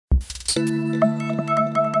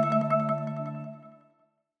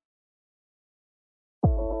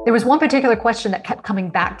There was one particular question that kept coming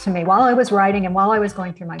back to me while I was writing and while I was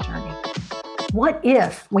going through my journey. What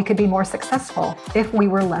if we could be more successful if we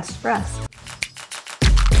were less stressed?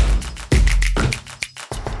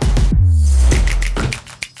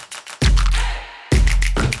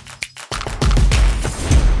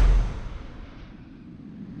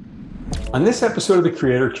 On this episode of the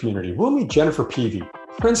Creator Community, we'll meet Jennifer Peavey,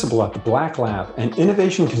 principal at the Black Lab, an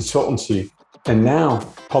innovation consultancy, and now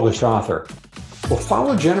published author. We'll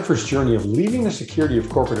follow Jennifer's journey of leaving the security of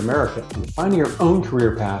corporate America and finding her own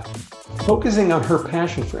career path, focusing on her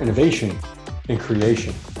passion for innovation and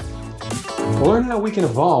creation. We'll learn how we can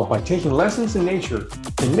evolve by taking lessons in nature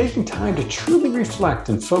and making time to truly reflect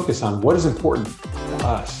and focus on what is important to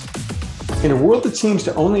us. In a world that seems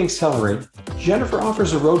to only accelerate, Jennifer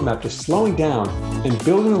offers a roadmap to slowing down and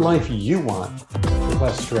building the life you want with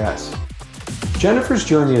less stress. Jennifer's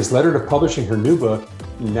journey has led her to publishing her new book,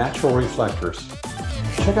 Natural Reflectors.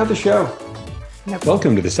 Check out the show.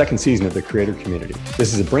 Welcome to the second season of the Creator Community.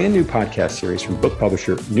 This is a brand new podcast series from book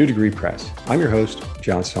publisher New Degree Press. I'm your host,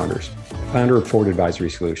 John Saunders, founder of Forward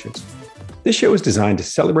Advisory Solutions. This show is designed to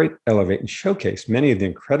celebrate, elevate, and showcase many of the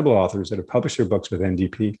incredible authors that have published their books with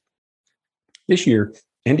NDP. This year,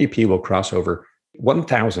 NDP will cross over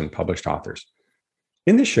 1,000 published authors.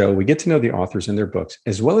 In this show, we get to know the authors and their books,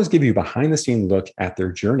 as well as give you a behind-the-scenes look at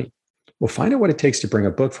their journey. We'll find out what it takes to bring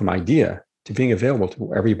a book from idea to being available to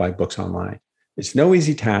wherever you buy books online. It's no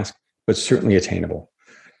easy task, but certainly attainable.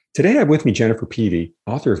 Today, I have with me Jennifer Peavey,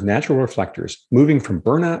 author of Natural Reflectors, Moving from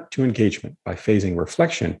Burnout to Engagement by Phasing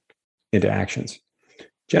Reflection into Actions.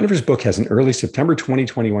 Jennifer's book has an early September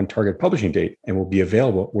 2021 target publishing date and will be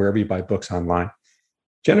available wherever you buy books online.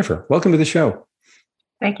 Jennifer, welcome to the show.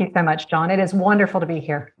 Thank you so much, John. It is wonderful to be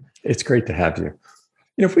here. It's great to have you.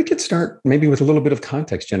 If we could start maybe with a little bit of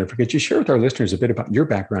context, Jennifer, could you share with our listeners a bit about your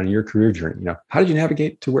background and your career journey? How did you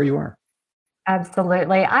navigate to where you are?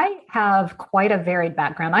 Absolutely. I have quite a varied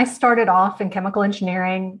background. I started off in chemical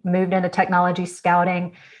engineering, moved into technology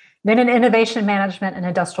scouting, then in innovation management and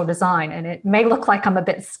industrial design. And it may look like I'm a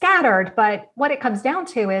bit scattered, but what it comes down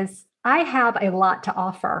to is I have a lot to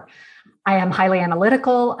offer. I am highly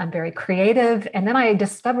analytical, I'm very creative, and then I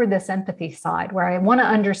discovered this empathy side where I want to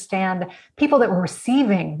understand people that were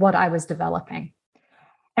receiving what I was developing.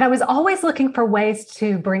 And I was always looking for ways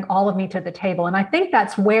to bring all of me to the table. And I think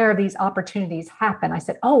that's where these opportunities happen. I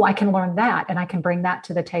said, I can learn that, and I can bring that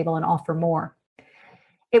to the table and offer more.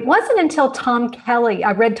 It wasn't until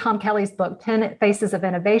I read Tom Kelly's book, 10 Faces of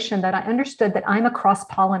Innovation, that I understood that I'm a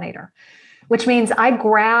cross-pollinator, which means I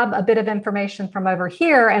grab a bit of information from over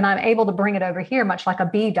here and I'm able to bring it over here, much like a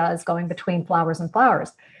bee does going between flowers and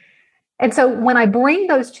flowers. And so when I bring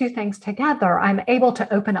those two things together, I'm able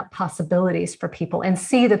to open up possibilities for people and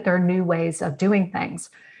see that there are new ways of doing things.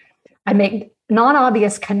 I make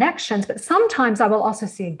non-obvious connections, but sometimes I will also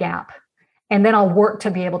see a gap. And then I'll work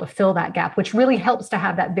to be able to fill that gap, which really helps to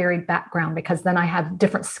have that varied background because then I have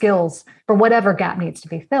different skills for whatever gap needs to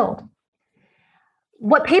be filled.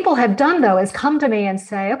 What people have done, though, is come to me and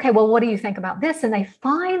say, okay, well, what do you think about this? And they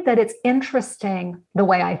find that it's interesting the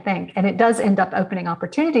way I think, and it does end up opening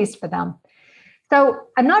opportunities for them. So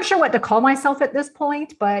I'm not sure what to call myself at this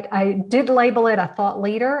point, but I did label it a thought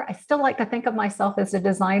leader. I still like to think of myself as a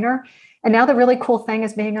designer. And now the really cool thing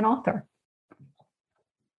is being an author.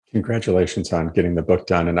 Congratulations on getting the book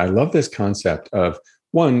done. And I love this concept of,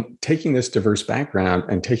 one, taking this diverse background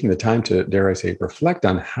and taking the time to, dare I say, reflect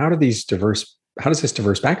on how does this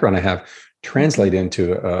diverse background I have translate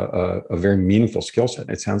into a very meaningful skill set.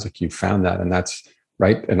 It sounds like you found that, and that's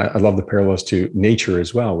right. And I love the parallels to nature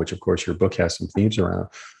as well, which of course your book has some themes around.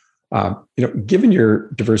 Given your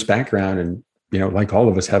diverse background and, like all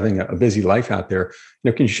of us having a busy life out there,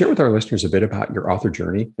 can you share with our listeners a bit about your author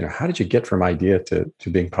journey? How did you get from idea to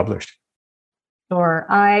being published? Sure.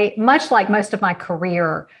 Much like most of my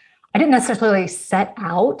career, I didn't necessarily set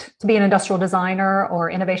out to be an industrial designer or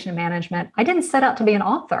innovation management. I didn't set out to be an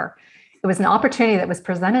author. It was an opportunity that was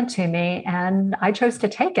presented to me, and I chose to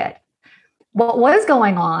take it. What was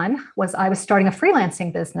going on was I was starting a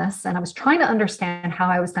freelancing business, and I was trying to understand how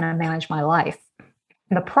I was going to manage my life.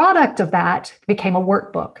 And the product of that became a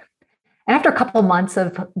workbook. And after a couple of months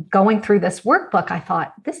of going through this workbook, I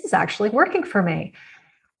thought, this is actually working for me.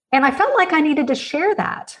 And I felt like I needed to share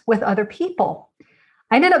that with other people.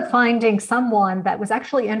 I ended up finding someone that was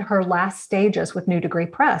actually in her last stages with New Degree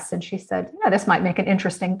Press. And she said, this might make an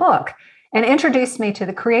interesting book, and introduced me to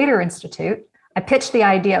the Creator Institute. I pitched the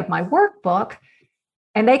idea of my workbook,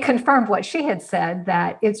 and they confirmed what she had said,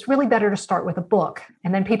 that it's really better to start with a book.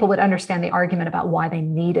 And then people would understand the argument about why they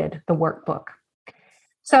needed the workbook.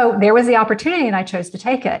 So there was the opportunity, and I chose to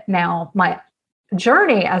take it. Now, my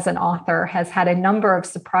journey as an author has had a number of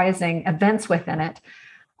surprising events within it.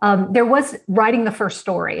 There was writing the first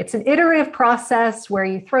story. It's an iterative process where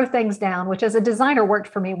you throw things down, which as a designer worked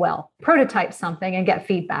for me well, prototype something and get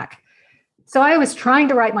feedback. So I was trying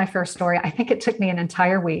to write my first story. I think it took me an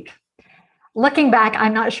entire week. Looking back,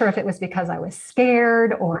 I'm not sure if it was because I was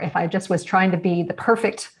scared or if I just was trying to be the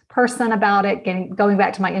perfect person about it, going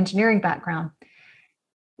back to my engineering background.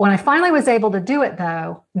 When I finally was able to do it,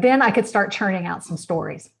 though, then I could start churning out some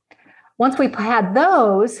stories. Once we had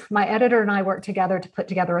those, my editor and I worked together to put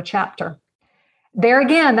together a chapter. There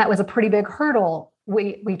again, that was a pretty big hurdle.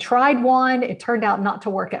 We tried one, it turned out not to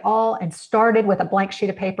work at all, and started with a blank sheet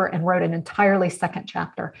of paper and wrote an entirely second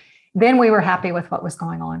chapter. Then we were happy with what was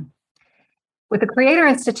going on. With the Creator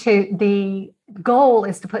Institute, the goal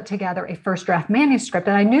is to put together a first draft manuscript.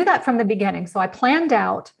 And I knew that from the beginning. So I planned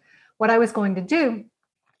out what I was going to do.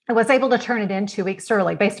 I was able to turn it in 2 weeks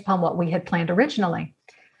early based upon what we had planned originally.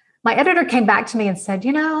 My editor came back to me and said,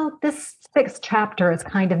 this 6th chapter is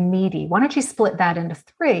kind of meaty. Why don't you split that into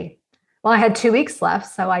 3? Well, I had 2 weeks left,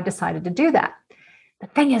 so I decided to do that. The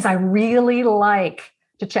thing is, I really like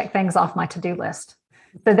to check things off my to-do list.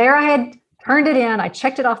 So there I had turned it in, I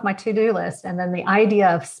checked it off my to-do list, and then the idea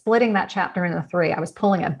of splitting that chapter into 3, I was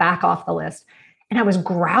pulling it back off the list, and I was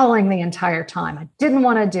growling the entire time. I didn't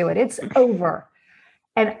want to do it. It's over.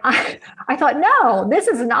 And I thought, no, this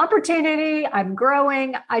is an opportunity. I'm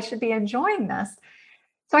growing. I should be enjoying this.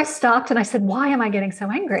 So I stopped and I said, why am I getting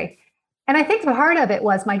so angry? And I think the heart of it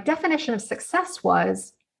was my definition of success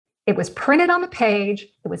was it was printed on the page,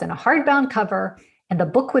 it was in a hardbound cover, and the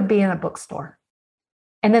book would be in a bookstore.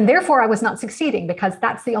 And then therefore I was not succeeding because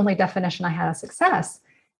that's the only definition I had of success.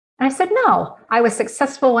 And I said, no, I was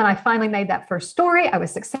successful when I finally made that first story. I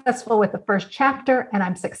was successful with the first chapter, and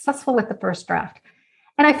I'm successful with the first draft.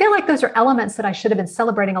 And I feel like those are elements that I should have been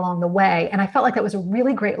celebrating along the way. And I felt like that was a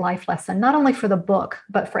really great life lesson, not only for the book,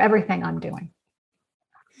 but for everything I'm doing.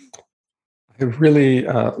 I really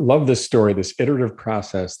love this story, this iterative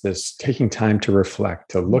process, this taking time to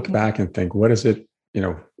reflect, to look back and think, what is it,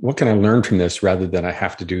 what can I learn from this rather than I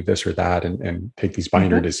have to do this or that and take these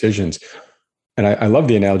binary decisions. And I love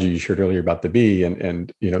the analogy you shared earlier about the bee.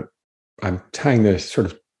 And I'm tying this sort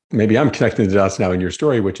of, maybe I'm connecting the dots now in your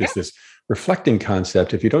story, which is this reflecting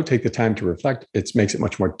concept. If you don't take the time to reflect, it makes it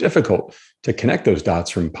much more difficult to connect those dots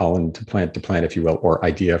from pollen to plant, if you will, or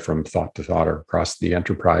idea from thought to thought or across the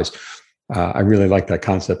enterprise. I really like that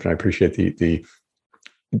concept, and I appreciate the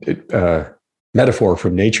metaphor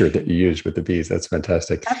from nature that you used with the bees. That's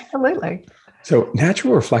fantastic. Absolutely. So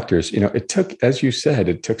Natural Reflectors, it took, as you said,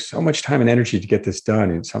 it took so much time and energy to get this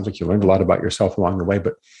done. And it sounds like you learned a lot about yourself along the way,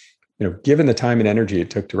 but given the time and energy it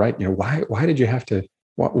took to write, why did you have to,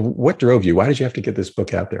 what drove you? Why did you have to get this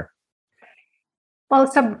book out there? Well,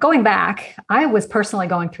 so going back, I was personally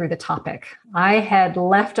going through the topic. I had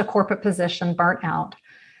left a corporate position, burnt out.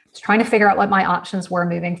 I was trying to figure out what my options were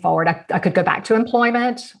moving forward. I could go back to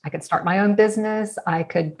employment. I could start my own business. I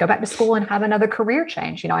could go back to school and have another career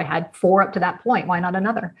change. I had 4 up to that point. Why not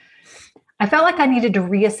another? I felt like I needed to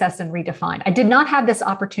reassess and redefine. I did not have this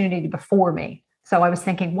opportunity before me. So I was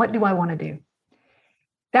thinking, what do I want to do?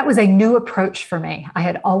 That was a new approach for me. I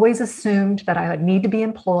had always assumed that I would need to be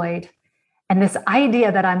employed. And this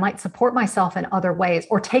idea that I might support myself in other ways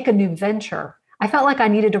or take a new venture, I felt like I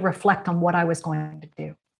needed to reflect on what I was going to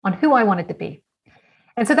do, on who I wanted to be.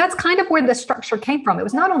 And so that's kind of where the structure came from. It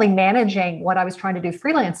was not only managing what I was trying to do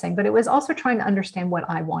freelancing, but it was also trying to understand what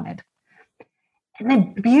I wanted. And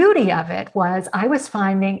the beauty of it was I was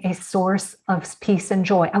finding a source of peace and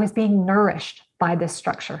joy. I was being nourished by this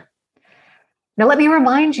structure. Now, let me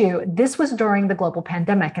remind you, this was during the global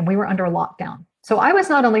pandemic and we were under lockdown. So I was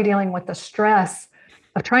not only dealing with the stress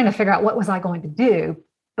of trying to figure out what was I going to do,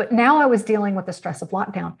 but now I was dealing with the stress of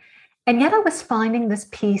lockdown. And yet I was finding this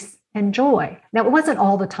peace and joy. Now, it wasn't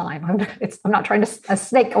all the time. I'm not trying to a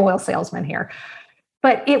snake oil salesman here,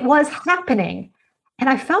 but it was happening. And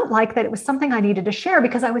I felt like that it was something I needed to share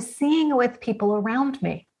because I was seeing it with people around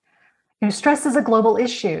me. Stress is a global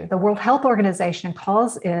issue. The World Health Organization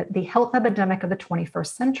calls it the health epidemic of the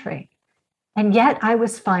 21st century. And yet I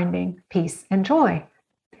was finding peace and joy.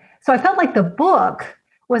 So I felt like the book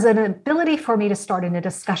was an ability for me to start in a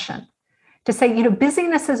discussion, to say,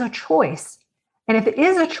 busyness is a choice. And if it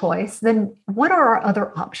is a choice, then what are our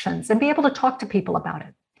other options? And be able to talk to people about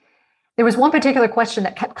it. There was one particular question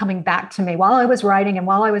that kept coming back to me while I was writing and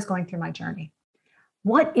while I was going through my journey.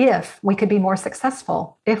 What if we could be more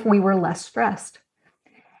successful if we were less stressed?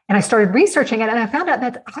 And I started researching it, and I found out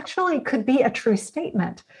that actually could be a true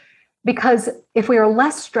statement. Because if we are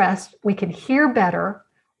less stressed, we can hear better,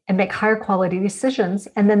 and make higher quality decisions,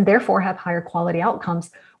 and then therefore have higher quality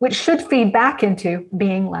outcomes, which should feed back into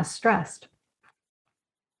being less stressed.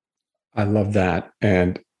 I love that.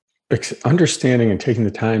 And understanding and taking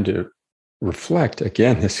the time to reflect,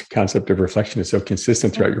 again, this concept of reflection is so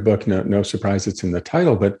consistent throughout your book. No surprise it's in the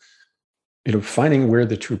title, but finding where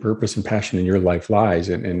the true purpose and passion in your life lies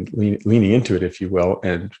and leaning into it, if you will,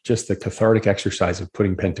 and just the cathartic exercise of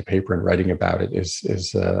putting pen to paper and writing about it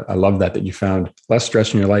is I love that you found less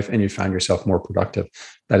stress in your life and you found yourself more productive.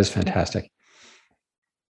 That is fantastic.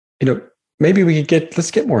 Maybe let's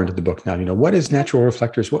get more into the book now. What is Natural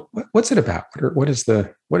Reflectors? What's it about? What is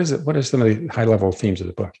some of the high level themes of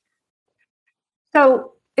the book?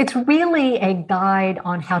 So it's really a guide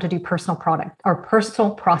on how to do personal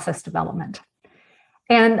process development.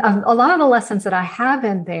 And a lot of the lessons that I have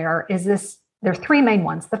in there there are three main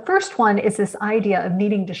ones. The first one is this idea of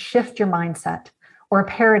needing to shift your mindset or a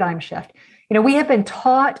paradigm shift. We have been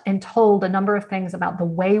taught and told a number of things about the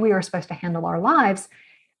way we are supposed to handle our lives,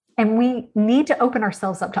 and we need to open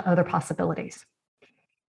ourselves up to other possibilities.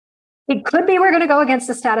 It could be we're going to go against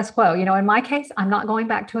the status quo. In my case, I'm not going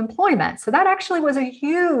back to employment. So that actually was a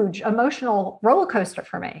huge emotional roller coaster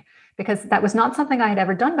for me because that was not something I had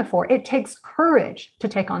ever done before. It takes courage to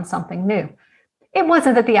take on something new. It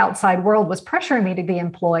wasn't that the outside world was pressuring me to be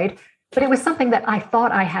employed, but it was something that I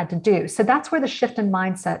thought I had to do. So that's where the shift in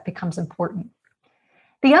mindset becomes important.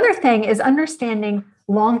 The other thing is understanding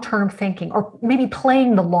long-term thinking, or maybe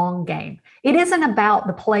playing the long game. It isn't about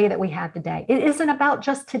the play that we have today. It isn't about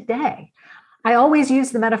just today. I always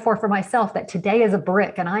use the metaphor for myself that today is a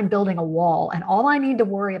brick and I'm building a wall, and all I need to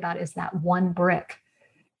worry about is that one brick.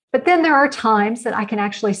 But then there are times that I can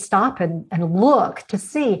actually stop and look to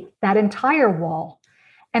see that entire wall.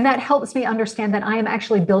 And that helps me understand that I am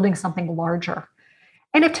actually building something larger.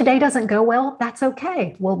 And if today doesn't go well, that's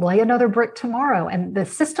okay. We'll lay another brick tomorrow. And the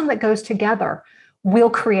system that goes together will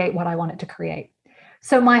create what I want it to create.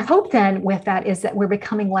 So my hope then with that is that we're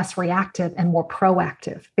becoming less reactive and more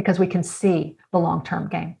proactive because we can see the long-term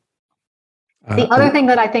game. The other thing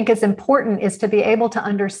that I think is important is to be able to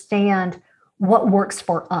understand what works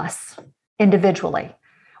for us individually.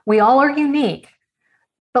 We all are unique,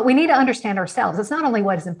 but we need to understand ourselves. It's not only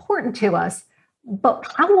what is important to us, but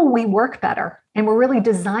how will we work better? And we're really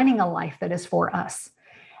designing a life that is for us.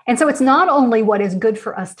 And so it's not only what is good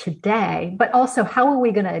for us today, but also how are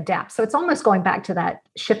we going to adapt? So it's almost going back to that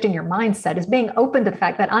shifting your mindset, is being open to the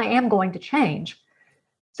fact that I am going to change.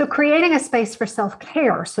 So creating a space for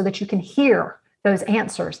self-care so that you can hear those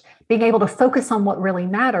answers, being able to focus on what really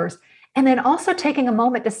matters, and then also taking a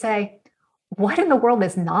moment to say, what in the world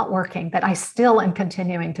is not working that I still am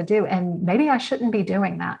continuing to do? And maybe I shouldn't be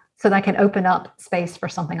doing that, so that I can open up space for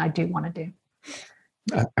something I do want to do.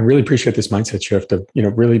 I really appreciate this mindset shift of,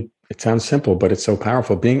 really, it sounds simple, but it's so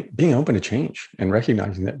powerful. Being open to change and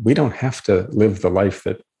recognizing that we don't have to live the life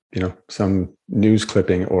that, some news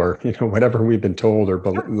clipping or, whatever we've been told or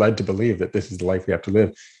led to believe that this is the life we have to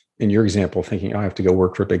live. In your example, thinking, I have to go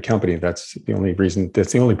work for a big company. That's the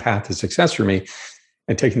only path to success for me.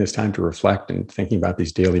 And taking this time to reflect and thinking about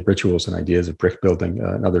these daily rituals and ideas of brick building,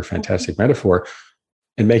 another fantastic metaphor,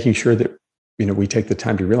 and making sure that we take the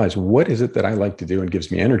time to realize, what is it that I like to do and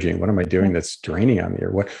gives me energy, and what am I doing that's draining on me,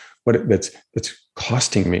 or what that's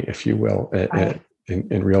costing me, if you will,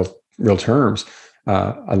 in real terms.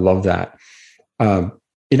 I love that. When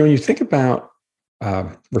you think about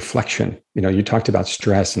reflection, you talked about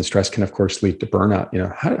stress, and stress can, of course, lead to burnout.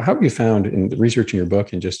 How have you found in the research in your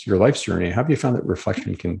book and just your life's journey, how have you found that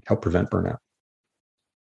reflection can help prevent burnout?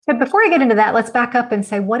 So before I get into that, let's back up and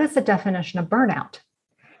say, what is the definition of burnout?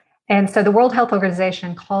 And so the World Health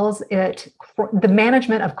Organization calls it the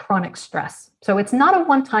management of chronic stress. So it's not a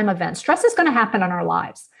one-time event. Stress is going to happen in our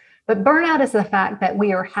lives, but burnout is the fact that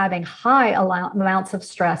we are having high amounts of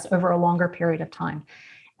stress over a longer period of time.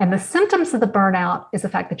 And the symptoms of the burnout is the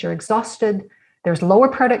fact that you're exhausted, there's lower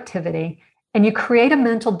productivity, and you create a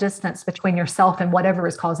mental distance between yourself and whatever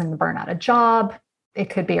is causing the burnout. A job, it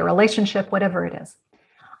could be a relationship, whatever it is.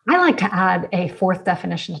 I like to add a fourth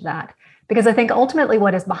definition to that, because I think ultimately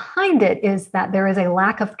what is behind it is that there is a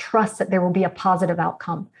lack of trust that there will be a positive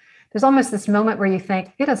outcome. There's almost this moment where you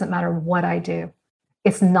think, it doesn't matter what I do,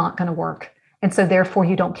 it's not going to work. And so therefore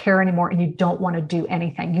you don't care anymore and you don't want to do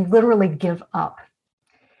anything. You literally give up.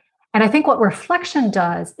 And I think what reflection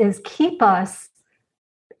does is keep us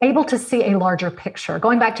able to see a larger picture.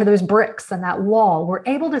 Going back to those bricks and that wall, we're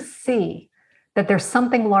able to see that there's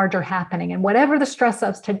something larger happening. And whatever the stress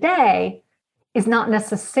of today is not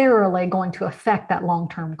necessarily going to affect that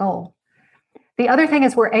long-term goal. The other thing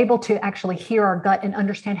is we're able to actually hear our gut and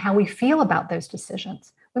understand how we feel about those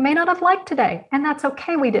decisions. We may not have liked today, and that's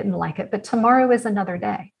okay. We didn't like it, but tomorrow is another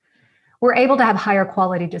day. We're able to have higher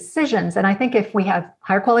quality decisions. And I think if we have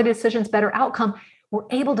higher quality decisions, better outcome, we're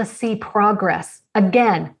able to see progress.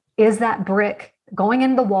 Again, is that brick going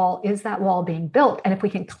in the wall? Is that wall being built? And if we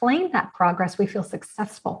can claim that progress, we feel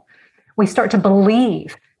successful. We start to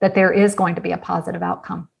believe that there is going to be a positive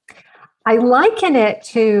outcome. I liken it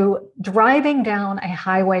to driving down a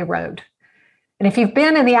highway road. And if you've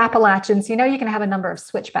been in the Appalachians, you know you can have a number of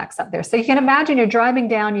switchbacks up there. So you can imagine you're driving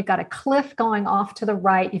down, you've got a cliff going off to the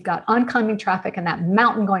right, you've got oncoming traffic, and that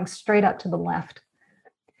mountain going straight up to the left.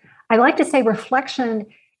 I like to say reflection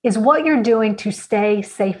is what you're doing to stay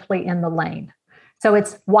safely in the lane. So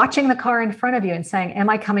it's watching the car in front of you and saying, am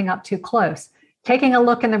I coming up too close? Taking a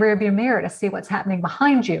look in the rearview mirror to see what's happening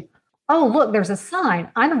behind you. Oh, look, there's a sign.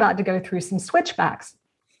 I'm about to go through some switchbacks.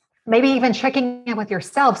 Maybe even checking in with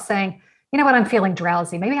yourself saying, you know what, I'm feeling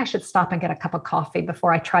drowsy. Maybe I should stop and get a cup of coffee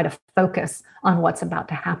before I try to focus on what's about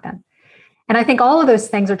to happen. And I think all of those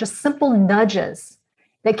things are just simple nudges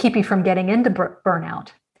that keep you from getting into burnout.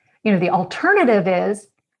 You know, the alternative is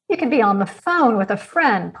you could be on the phone with a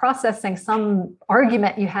friend processing some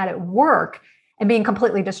argument you had at work and being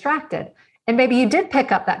completely distracted. And maybe you did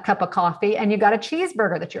pick up that cup of coffee and you got a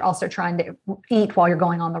cheeseburger that you're also trying to eat while you're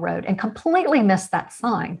going on the road and completely missed that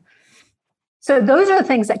sign. So those are the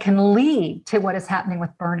things that can lead to what is happening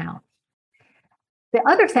with burnout. The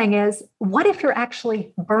other thing is, what if you're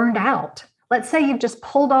actually burned out? Let's say you've just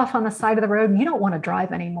pulled off on the side of the road and you don't want to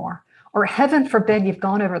drive anymore, or heaven forbid, you've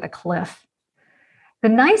gone over the cliff. The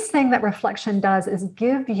nice thing that reflection does is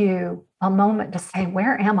give you a moment to say,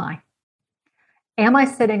 where am I? Am I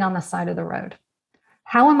sitting on the side of the road?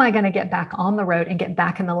 How am I going to get back on the road and get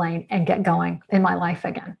back in the lane and get going in my life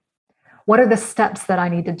again? What are the steps that I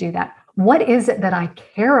need to do that? What is it that I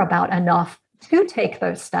care about enough to take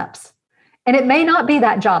those steps? And it may not be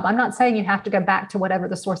that job. I'm not saying you have to go back to whatever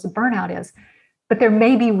the source of burnout is, but there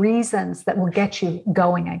may be reasons that will get you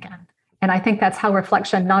going again. And I think that's how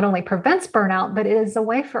reflection not only prevents burnout, but it is a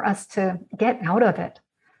way for us to get out of it.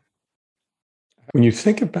 When you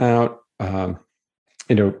think about,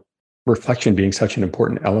 reflection being such an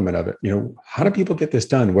important element of it, how do people get this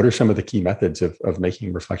done? What are some of the key methods of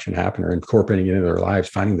making reflection happen or incorporating it into their lives,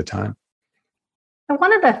 finding the time?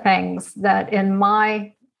 One of the things that in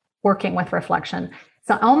my working with reflection,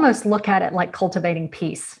 so I almost look at it like cultivating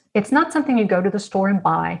peace. It's not something you go to the store and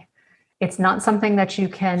buy. It's not something that you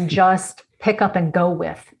can just pick up and go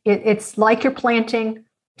with. It's like you're planting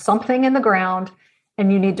something in the ground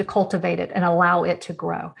and you need to cultivate it and allow it to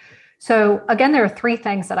grow. So again, there are three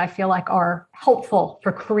things that I feel like are helpful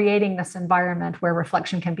for creating this environment where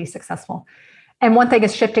reflection can be successful. And one thing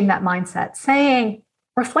is shifting that mindset, saying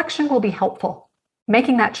reflection will be helpful,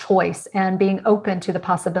 making that choice and being open to the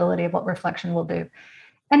possibility of what reflection will do.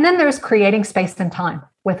 And then there's creating space and time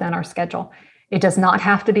within our schedule. It does not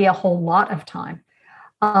have to be a whole lot of time.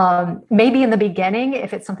 Maybe in the beginning,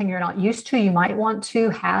 if it's something you're not used to, you might want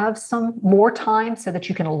to have some more time so that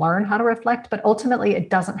you can learn how to reflect, but ultimately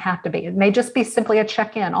it doesn't have to be. It may just be simply a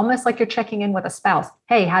check-in, almost like you're checking in with a spouse.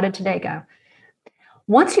 Hey, how did today go?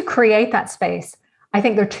 Once you create that space, I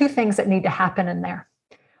think there are two things that need to happen in there.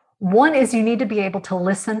 One is you need to be able to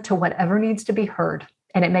listen to whatever needs to be heard.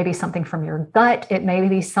 And it may be something from your gut. It may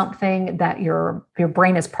be something that your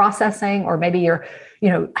brain is processing, or maybe you're,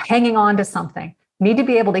 hanging on to something. You need to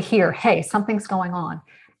be able to hear, hey, something's going on.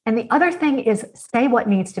 And the other thing is say what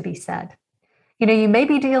needs to be said. You may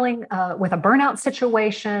be dealing with a burnout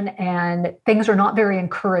situation and things are not very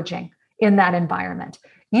encouraging in that environment.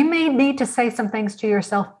 You may need to say some things to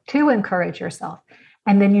yourself to encourage yourself.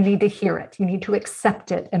 And then you need to hear it. You need to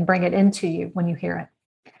accept it and bring it into you when you hear it.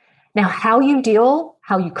 Now, how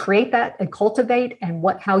you create that and cultivate, and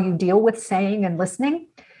how you deal with saying and listening,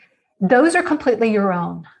 those are completely your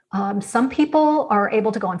own. Some people are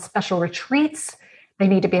able to go on special retreats. They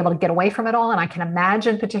need to be able to get away from it all. And I can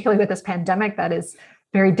imagine, particularly with this pandemic, that is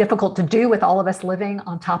very difficult to do with all of us living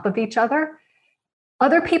on top of each other.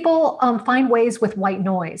 Other people find ways with white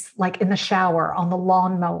noise, like in the shower, on the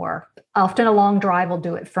lawnmower. Often a long drive will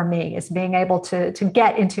do it for me, is being able to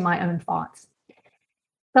get into my own thoughts.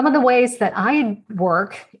 Some of the ways that I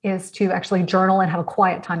work is to actually journal and have a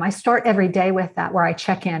quiet time. I start every day with that, where I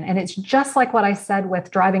check in. And it's just like what I said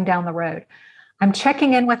with driving down the road. I'm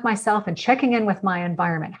checking in with myself and checking in with my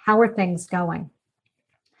environment. How are things going?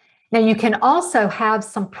 Now, you can also have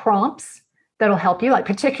some prompts that'll help you, like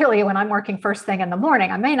particularly when I'm working first thing in the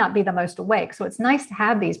morning, I may not be the most awake. So it's nice to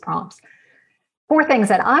have these prompts. 4 things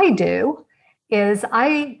that I do is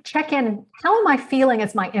I check in, how am I feeling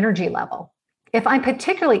as my energy level? if I'm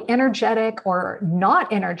particularly energetic or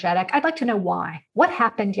not energetic, I'd like to know why. What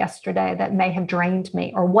happened yesterday that may have drained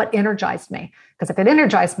me, or what energized me? Because if it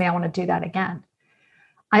energized me, I want to do that again.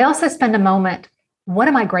 I also spend a moment, what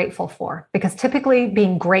am I grateful for? Because typically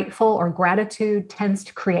being grateful or gratitude tends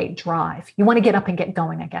to create drive. You want to get up and get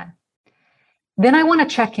going again. Then I want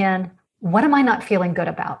to check in, what am I not feeling good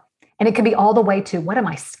about? And it could be all the way to, what am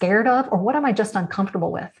I scared of, or what am I just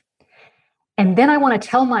uncomfortable with? And then I want to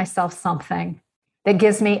tell myself something that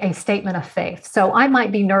gives me a statement of faith. So I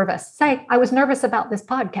might be nervous. Say, I was nervous about this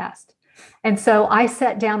podcast. And so I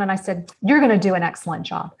sat down and I said, you're going to do an excellent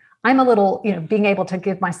job. I'm a little, being able to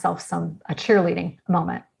give myself a cheerleading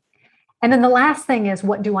moment. And then the last thing is,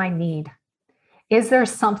 what do I need? Is there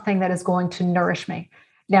something that is going to nourish me?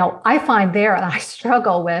 Now, I find there that I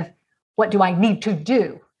struggle with, what do I need to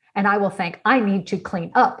do? And I will think, I need to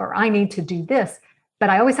clean up, or I need to do this.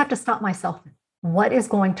 But I always have to stop myself. What is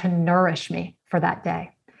going to nourish me for that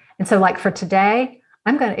day? And so like for today,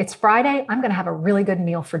 it's Friday, I'm going to have a really good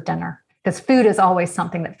meal for dinner, because food is always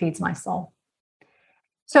something that feeds my soul.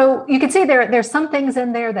 So you can see there's some things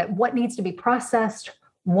in there that what needs to be processed.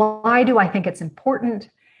 Why do I think it's important?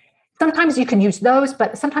 Sometimes you can use those,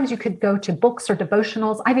 but sometimes you could go to books or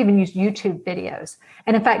devotionals. I've even used YouTube videos.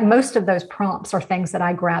 And in fact, most of those prompts are things that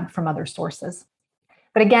I grabbed from other sources.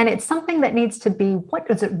 But again, it's something that needs to be, what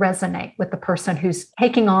does it resonate with the person who's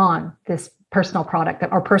taking on this personal product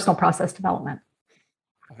or personal process development?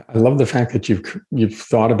 I love the fact that you've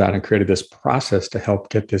thought about and created this process to help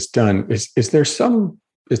get this done. Is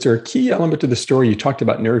there a key element to the story? You talked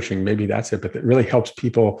about nourishing, maybe that's it, but that really helps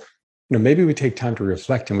people. Maybe we take time to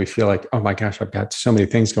reflect and we feel like, oh my gosh, I've got so many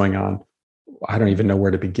things going on. I don't even know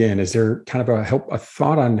where to begin. Is there kind of a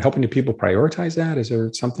thought on helping people prioritize that? Is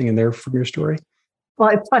there something in there from your story? Well,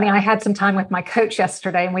 it's funny. I had some time with my coach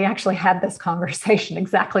yesterday, and we actually had this conversation,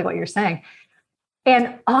 exactly what you're saying.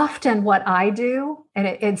 And often what I do,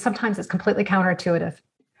 and sometimes it's completely counterintuitive,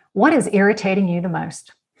 what is irritating you the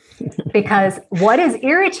most? Because what is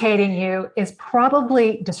irritating you is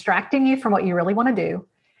probably distracting you from what you really want to do.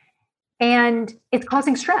 And it's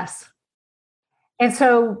causing stress. And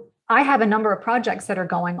so I have a number of projects that are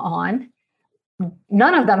going on.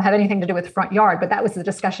 None of them have anything to do with the front yard, but that was the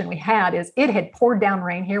discussion we had. Is it had poured down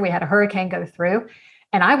rain here. We had a hurricane go through,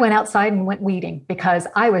 and I went outside and went weeding because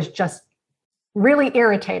I was just really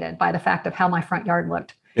irritated by the fact of how my front yard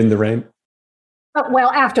looked. In the rain?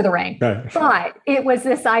 Well, after the rain. Right. But it was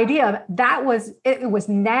this idea it was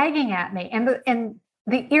nagging at me. And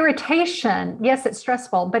the irritation, yes, it's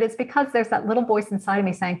stressful, but it's because there's that little voice inside of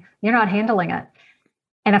me saying, you're not handling it.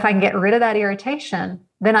 And if I can get rid of that irritation,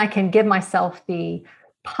 then I can give myself the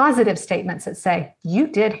positive statements that say, you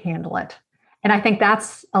did handle it. And I think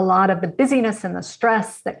that's a lot of the busyness and the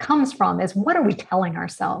stress that comes from is, what are we telling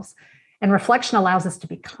ourselves? And reflection allows us to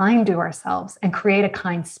be kind to ourselves and create a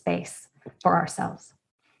kind space for ourselves.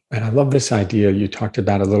 And I love this idea you talked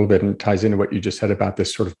about a little bit, and it ties into what you just said about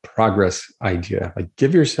this sort of progress idea. Like,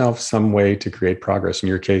 give yourself some way to create progress. In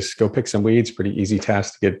your case, go pick some weeds, pretty easy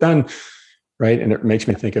task to get done. Right. And it makes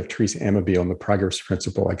me think of Teresa Amabile and the progress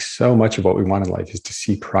principle. Like, so much of what we want in life is to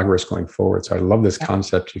see progress going forward. So I love this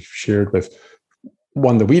concept you've shared with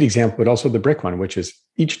the weed example, but also the brick one, which is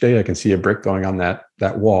each day I can see a brick going on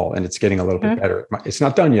that wall, and it's getting a little bit better. It's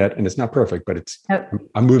not done yet, and it's not perfect, but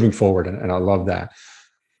I'm moving forward, and I love that.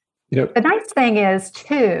 The nice thing is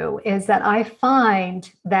that I find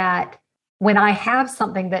that when I have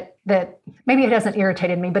something that maybe it hasn't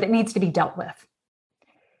irritated me, but it needs to be dealt with.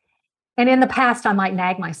 And in the past, I might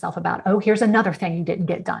nag myself about, oh, here's another thing you didn't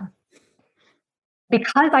get done.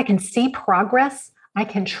 Because I can see progress, I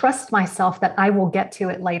can trust myself that I will get to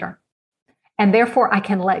it later. And therefore, I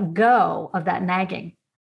can let go of that nagging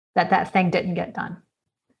that thing didn't get done.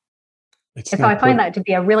 And so I find that to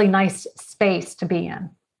be a really nice space to be in.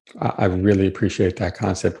 I really appreciate that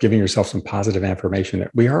concept, giving yourself some positive affirmation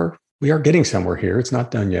that we are getting somewhere here. It's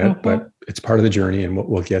not done yet, but it's part of the journey, and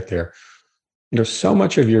we'll get there. So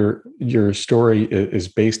much of your story is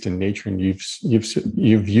based in nature, and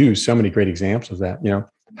you've used so many great examples of that.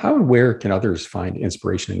 How and where can others find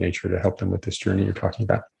inspiration in nature to help them with this journey you're talking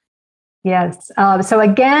about? Yes. So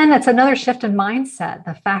again, it's another shift in mindset.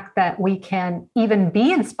 The fact that we can even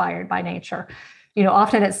be inspired by nature.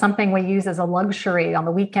 Often it's something we use as a luxury on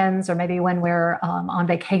the weekends, or maybe when we're on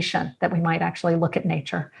vacation, that we might actually look at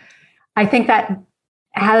nature. I think that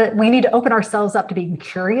we need to open ourselves up to being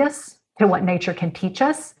curious to what nature can teach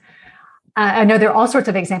us. I know there are all sorts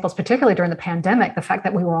of examples, particularly during the pandemic, the fact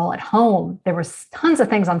that we were all at home. There was tons of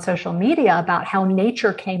things on social media about how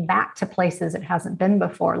nature came back to places it hasn't been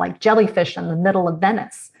before, like jellyfish in the middle of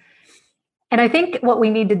Venice. And I think what we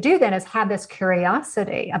need to do then is have this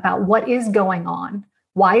curiosity about what is going on.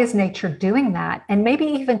 Why is nature doing that? And maybe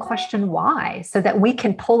even question why, so that we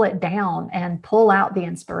can pull it down and pull out the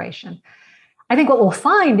inspiration. I think what we'll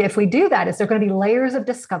find if we do that is there are going to be layers of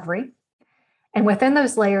discovery. And within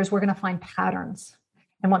those layers, we're going to find patterns.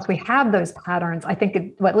 And once we have those patterns, I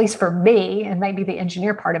think, well, at least for me, and maybe the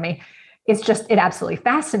engineer part of me, it absolutely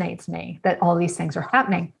fascinates me that all these things are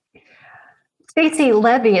happening. Stacy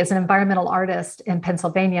Levy is an environmental artist in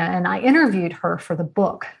Pennsylvania, and I interviewed her for the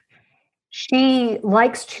book. She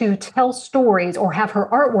likes to tell stories or have her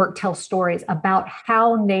artwork tell stories about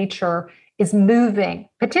how nature is moving,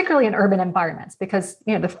 particularly in urban environments, because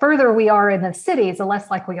the further we are in the cities, the less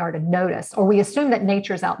likely we are to notice, or we assume that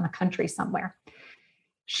nature's out in the country somewhere.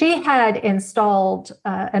 She had installed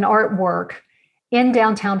an artwork in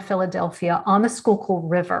downtown Philadelphia on the Schuylkill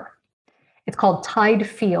River. It's called Tide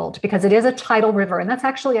Field because it is a tidal river, and that's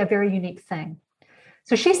actually a very unique thing.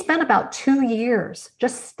 So she spent about 2 years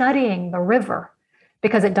just studying the river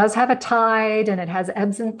because it does have a tide and it has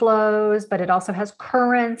ebbs and flows, but it also has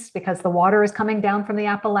currents because the water is coming down from the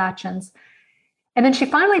Appalachians. And then she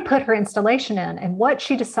finally put her installation in, and what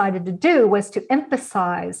she decided to do was to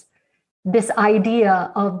emphasize this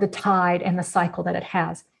idea of the tide and the cycle that it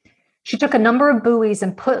has. She took a number of buoys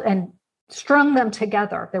and strung them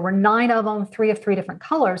together. There were 9 of them, 3 of 3 different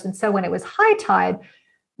colors. And so when it was high tide,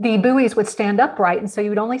 the buoys would stand upright. And so you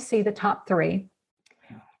would only see the top 3.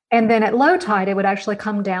 And then at low tide, it would actually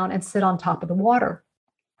come down and sit on top of the water.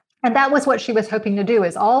 And that was what she was hoping to do,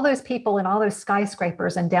 is all those people in all those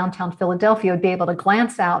skyscrapers in downtown Philadelphia would be able to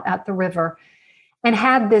glance out at the river and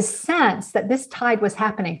have this sense that this tide was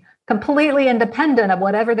happening completely independent of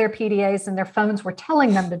whatever their PDAs and their phones were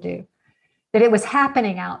telling them to do. That it was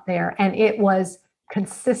happening out there and it was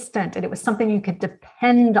consistent and it was something you could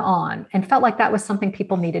depend on, and felt like that was something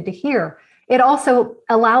people needed to hear. It also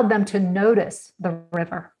allowed them to notice the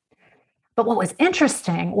river. But what was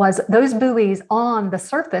interesting was those buoys on the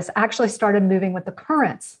surface actually started moving with the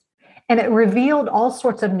currents. And it revealed all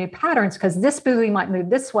sorts of new patterns because this buoy might move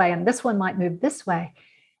this way and this one might move this way.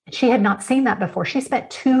 And she had not seen that before. She spent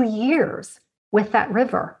 2 years with that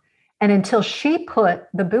river. And until she put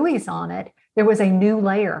the buoys on it, there was a new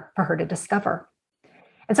layer for her to discover.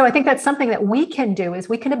 And so I think that's something that we can do, is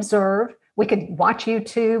we can observe, we could watch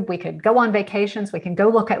YouTube, we could go on vacations, we can go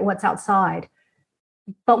look at what's outside.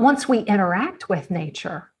 But once we interact with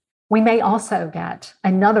nature, we may also get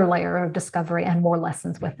another layer of discovery and more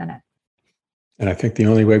lessons within it. And I think the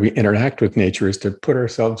only way we interact with nature is to put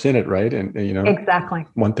ourselves in it, right? And exactly.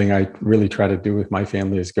 One thing I really try to do with my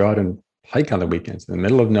family is go out and hike on the weekends in the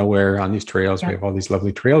middle of nowhere on these trails. Yep. We have all these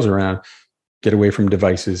lovely trails around. Get away from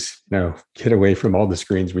devices, get away from all the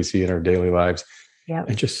screens we see in our daily lives, yep.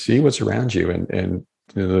 And just see what's around you and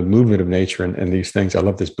the movement of nature and these things. I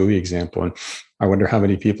love this buoy example, and I wonder how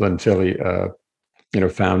many people in Philly,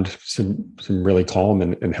 found some really calm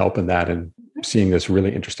and help in that, and seeing this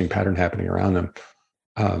really interesting pattern happening around them.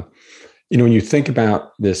 When you think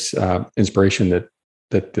about this inspiration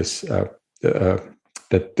that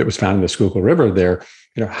was found in the Schuylkill River there,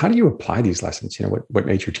 how do you apply these lessons? What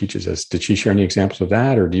nature teaches us. Did she share any examples of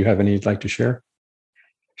that, or do you have any you'd like to share?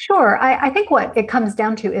 Sure. I think what it comes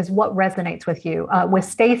down to is what resonates with you. With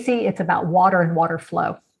Stacy, it's about water and water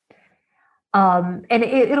flow. And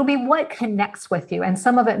it'll be what connects with you. And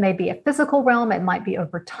some of it may be a physical realm. It might be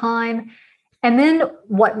over time. And then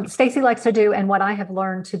what Stacy likes to do and what I have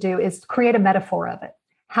learned to do is create a metaphor of it.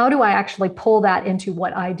 How do I actually pull that into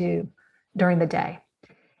what I do during the day?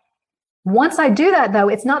 Once I do that, though,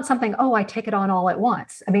 it's not something, I take it on all at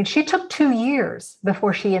once. I mean, she took 2 years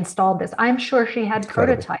before she installed this. I'm sure she had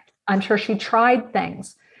prototypes. I'm sure she tried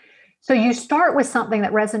things. So you start with something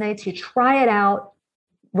that resonates, you try it out,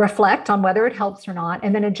 reflect on whether it helps or not,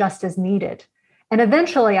 and then adjust as needed. And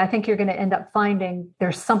eventually, I think you're going to end up finding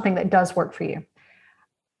there's something that does work for you.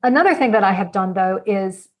 Another thing that I have done, though,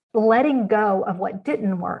 is letting go of what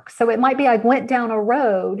didn't work. So it might be I went down a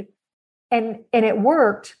road and it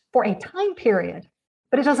worked for a time period,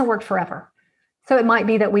 but it doesn't work forever. So it might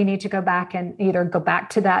be that we need to go back and either go back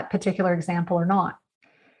to that particular example or not.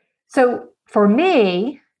 So for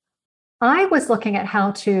me, I was looking at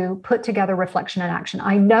how to put together reflection and action.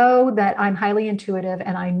 I know that I'm highly intuitive,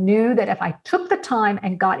 and I knew that if I took the time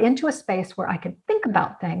and got into a space where I could think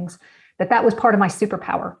about things, that was part of my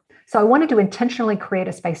superpower. So I wanted to intentionally create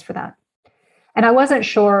a space for that. And I wasn't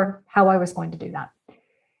sure how I was going to do that.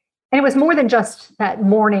 And it was more than just that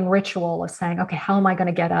morning ritual of saying, okay, how am I going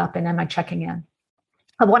to get up and am I checking in?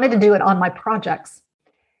 I wanted to do it on my projects.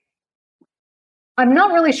 I'm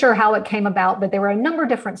not really sure how it came about, but there were a number of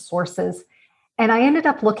different sources. And I ended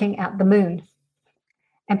up looking at the moon.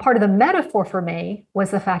 And part of the metaphor for me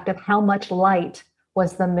was the fact of how much light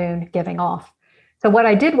was the moon giving off. So what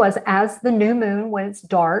I did was, as the new moon was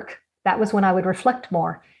dark, that was when I would reflect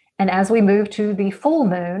more. And as we moved to the full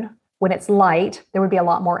moon, when it's light, there would be a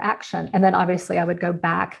lot more action. And then obviously I would go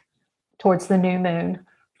back towards the new moon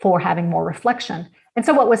for having more reflection. And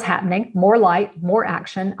so what was happening? More light, more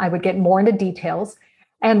action. I would get more into details.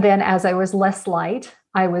 And then as I was less light,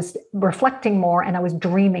 I was reflecting more and I was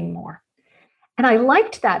dreaming more. And I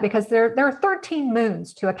liked that because there are 13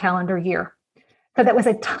 moons to a calendar year. So that was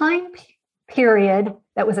a time period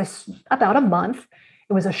that was about a month.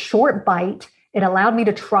 It was a short bite. It allowed me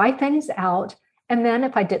to try things out. And then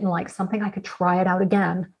if I didn't like something, I could try it out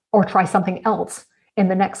again or try something else in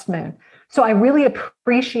the next moon. So I really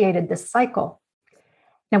appreciated this cycle.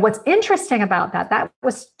 Now, what's interesting about that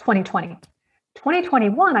was 2020.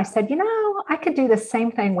 2021, I said, I could do the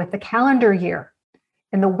same thing with the calendar year.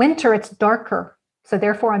 In the winter, it's darker. So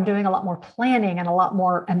therefore, I'm doing a lot more planning and a lot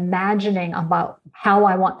more imagining about how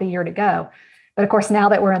I want the year to go. But of course, now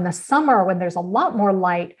that we're in the summer, when there's a lot more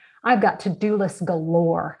light, I've got to-do lists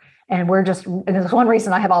galore. And there's one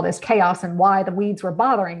reason I have all this chaos and why the weeds were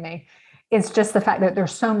bothering me. It's just the fact that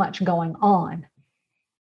there's so much going on.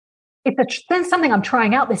 It's been something I'm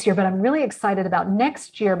trying out this year, but I'm really excited about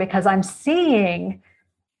next year because I'm seeing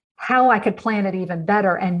how I could plan it even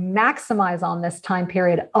better and maximize on this time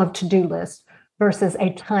period of to-do list versus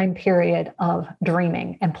a time period of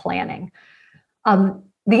dreaming and planning.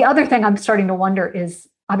 The other thing I'm starting to wonder is,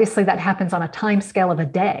 obviously that happens on a time scale of a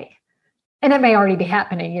day. And it may already be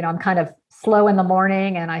happening. I'm kind of slow in the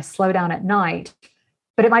morning and I slow down at night.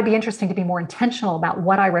 But it might be interesting to be more intentional about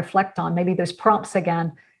what I reflect on, maybe those prompts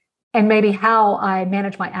again, and maybe how I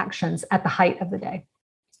manage my actions at the height of the day.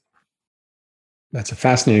 That's a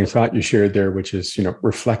fascinating thought you shared there, which is,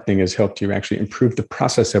 reflecting has helped you actually improve the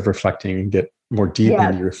process of reflecting and get more deep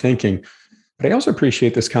into your thinking. But I also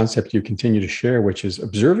appreciate this concept you continue to share, which is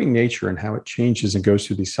observing nature and how it changes and goes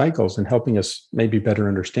through these cycles and helping us maybe better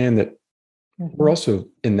understand that we're also,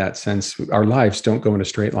 in that sense, our lives don't go in a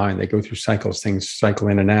straight line. They go through cycles. Things cycle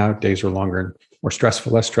in and out. Days are longer and more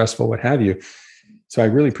stressful, less stressful, what have you. So I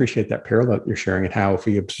really appreciate that parallel you're sharing and how if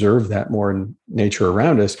we observe that more in nature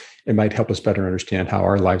around us, it might help us better understand how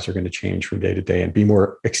our lives are going to change from day to day and be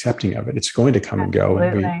more accepting of it. It's going to come and go.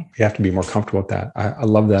 And we have to be more comfortable with that. I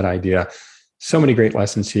love that idea. So many great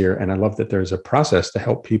lessons here. And I love that there's a process to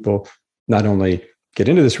help people not only get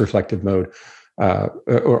into this reflective mode,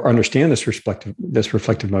 or understand this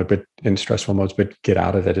reflective mode, but in stressful modes, but get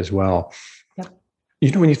out of it as well.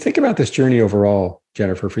 Yep. When you think about this journey overall,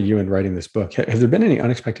 Jennifer, for you in writing this book, have there been any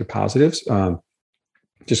unexpected positives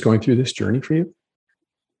just going through this journey for you?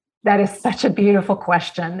 That is such a beautiful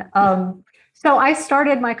question. So I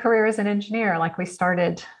started my career as an engineer, like we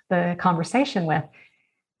started the conversation with.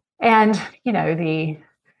 And,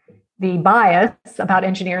 the bias about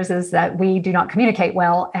engineers is that we do not communicate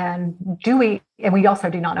well, and we also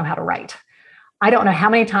do not know how to write. I don't know how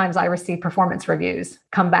many times I received performance reviews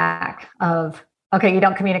come back of, okay, you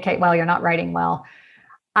don't communicate well, you're not writing well.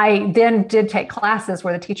 I then did take classes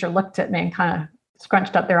where the teacher looked at me and kind of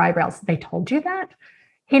scrunched up their eyebrows. They told you that?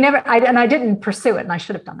 I didn't pursue it, and I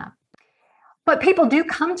should have done that. But people do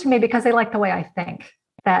come to me because they like the way I think,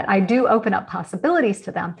 that I do open up possibilities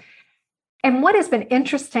to them. And what has been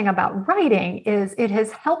interesting about writing is it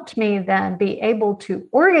has helped me then be able to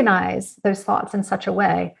organize those thoughts in such a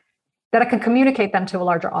way that I can communicate them to a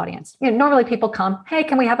larger audience. Normally people come, hey,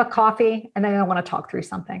 can we have a coffee? And they don't want to talk through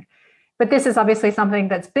something. But this is obviously something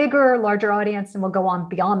that's bigger, larger audience, and will go on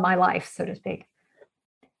beyond my life, so to speak.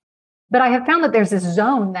 But I have found that there's this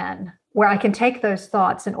zone then where I can take those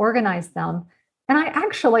thoughts and organize them. And I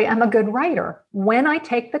actually am a good writer when I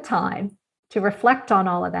take the time to reflect on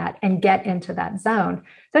all of that and get into that zone.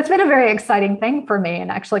 So it's been a very exciting thing for me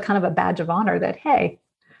and actually kind of a badge of honor that, hey,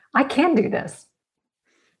 I can do this.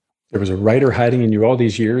 There was a writer hiding in you all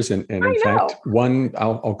these years. And in fact, one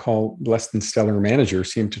I'll call less than stellar manager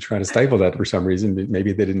seemed to try to stifle that for some reason.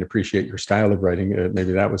 Maybe they didn't appreciate your style of writing.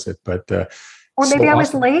 Maybe that was it. But or maybe I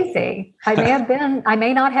was lazy. I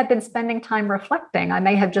may not have been spending time reflecting. I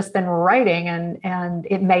may have just been writing and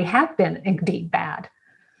it may have been indeed bad.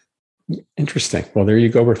 Interesting. Well, there you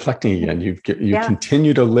go, reflecting again. You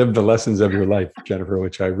continue to live the lessons of your life, Jennifer,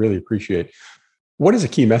 which I really appreciate. What is a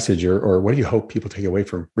key message or what do you hope people take away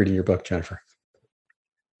from reading your book, Jennifer?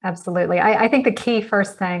 Absolutely. I think the key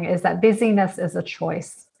first thing is that busyness is a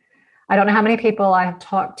choice. I don't know how many people I have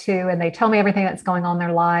talked to and they tell me everything that's going on in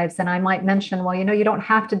their lives. And I might mention, well, you don't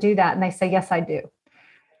have to do that. And they say, yes, I do.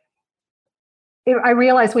 I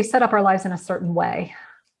realize we set up our lives in a certain way.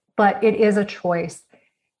 but it is a choice.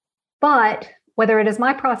 But whether it is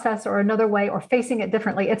my process or another way or facing it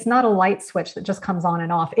differently, it's not a light switch that just comes on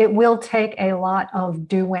and off. It will take a lot of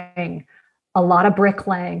doing, a lot of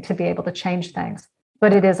bricklaying to be able to change things,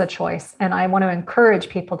 but it is a choice. And I want to encourage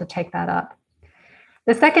people to take that up.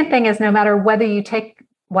 The second thing is, no matter whether you take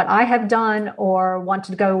what I have done or want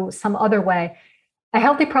to go some other way, a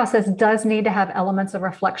healthy process does need to have elements of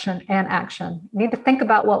reflection and action. We need to think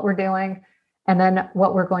about what we're doing and then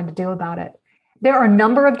what we're going to do about it. There are a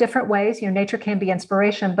number of different ways. Nature can be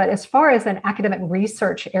inspiration, but as far as an academic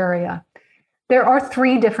research area, there are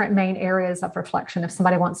 3 different main areas of reflection if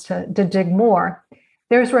somebody wants to dig more.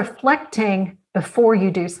 There's reflecting before you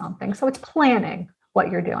do something. So it's planning what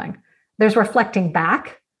you're doing. There's reflecting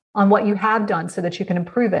back on what you have done so that you can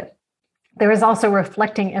improve it. There is also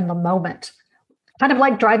reflecting in the moment, kind of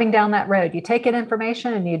like driving down that road. You take in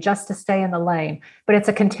information and you adjust to stay in the lane, but it's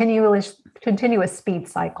a continuous speed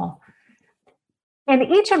cycle. And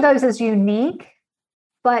each of those is unique,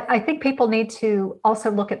 but I think people need to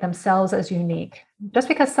also look at themselves as unique. Just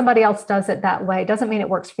because somebody else does it that way doesn't mean it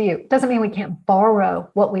works for you. It doesn't mean we can't borrow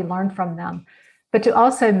what we learn from them, but to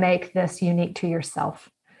also make this unique to yourself.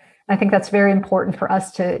 I think that's very important for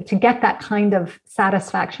us to get that kind of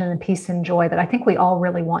satisfaction and peace and joy that I think we all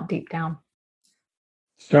really want deep down.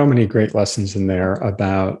 So many great lessons in there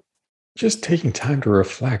about just taking time to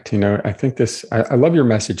reflect. I think I love your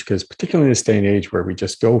message, because particularly in this day and age where we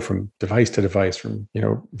just go from device to device, from,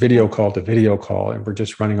 video call to video call, and we're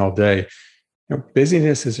just running all day.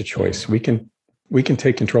 Busyness is a choice. We can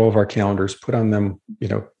take control of our calendars, put on them,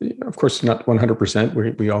 of course, not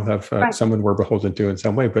 100%. We all have someone we're beholden to in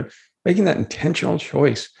some way, but making that intentional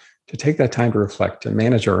choice to take that time to reflect, to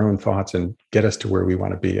manage our own thoughts and get us to where we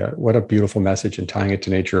want to be. What a beautiful message, and tying it to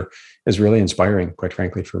nature is really inspiring, quite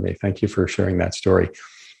frankly, for me. Thank you for sharing that story.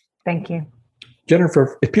 Thank you.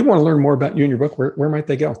 Jennifer, if people want to learn more about you and your book, where might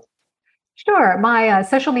they go? Sure. My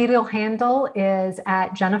social media handle is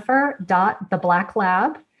at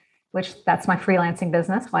jennifer.theblacklab, which that's my freelancing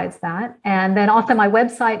business. Why it's that. And then also my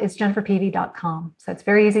website is jenniferpeavey.com. So it's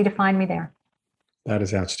very easy to find me there. That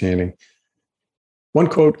is outstanding. One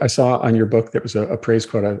quote I saw on your book that was a praise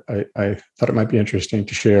quote I thought it might be interesting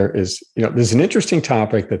to share is, there's an interesting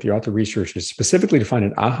topic that the author researches specifically to find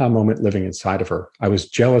an aha moment living inside of her. I was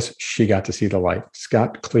jealous she got to see the light.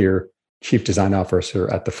 Scott Clear, Chief Design Officer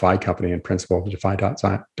at the Defy Company and principal of Defy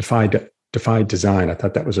Design. I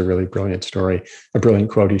thought that was a really brilliant story, a brilliant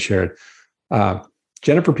quote he shared.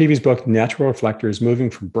 Jennifer Peavey's book, Natural Reflectors, Moving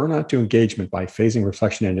from Burnout to Engagement by Phasing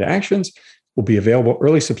Reflection into Actions, will be available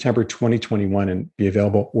early September 2021 and be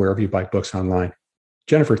available wherever you buy books online.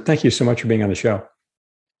 Jennifer, thank you so much for being on the show.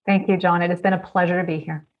 Thank you, John. It has been a pleasure to be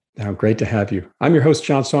here. Great to have you. I'm your host,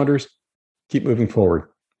 John Saunders. Keep moving forward.